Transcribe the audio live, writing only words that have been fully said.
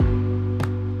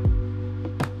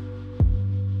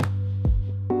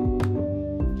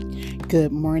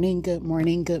Good morning, good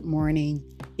morning, good morning.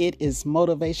 It is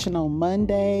Motivational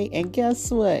Monday, and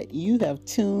guess what? You have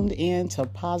tuned in to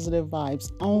Positive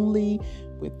Vibes Only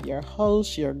with your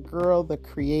host, your girl, the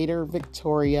creator,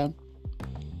 Victoria.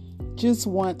 Just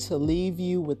want to leave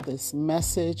you with this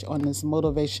message on this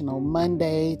Motivational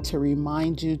Monday to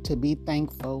remind you to be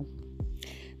thankful.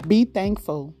 Be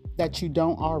thankful that you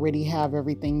don't already have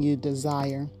everything you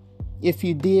desire. If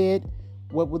you did,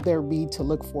 what would there be to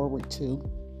look forward to?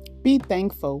 Be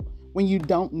thankful when you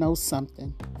don't know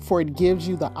something, for it gives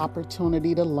you the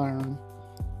opportunity to learn.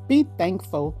 Be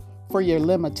thankful for your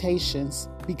limitations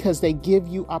because they give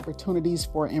you opportunities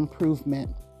for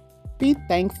improvement. Be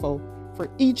thankful for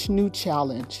each new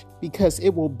challenge because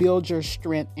it will build your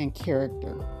strength and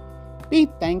character. Be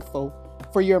thankful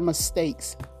for your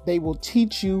mistakes. They will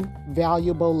teach you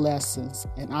valuable lessons,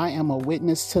 and I am a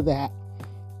witness to that.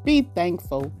 Be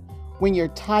thankful when you're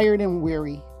tired and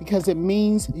weary because it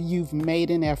means you've made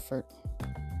an effort.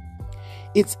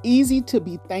 It's easy to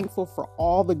be thankful for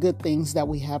all the good things that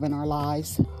we have in our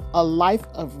lives. A life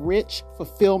of rich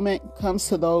fulfillment comes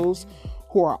to those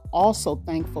who are also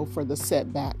thankful for the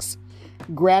setbacks.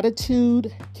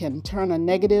 Gratitude can turn a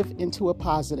negative into a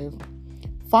positive.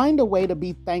 Find a way to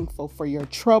be thankful for your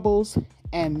troubles,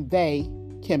 and they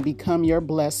can become your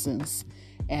blessings.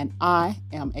 And I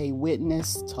am a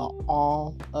witness to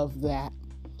all of that.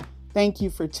 Thank you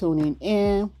for tuning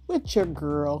in with your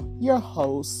girl, your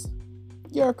host,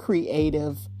 your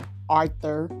creative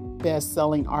author,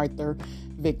 best-selling author,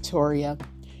 Victoria.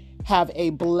 Have a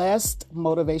blessed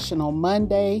Motivational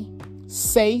Monday,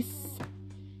 safe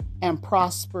and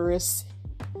prosperous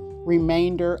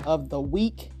remainder of the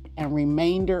week and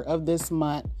remainder of this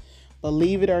month.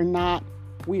 Believe it or not,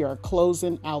 we are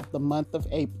closing out the month of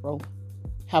April.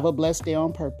 Have a blessed day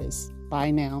on purpose.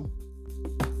 Bye now.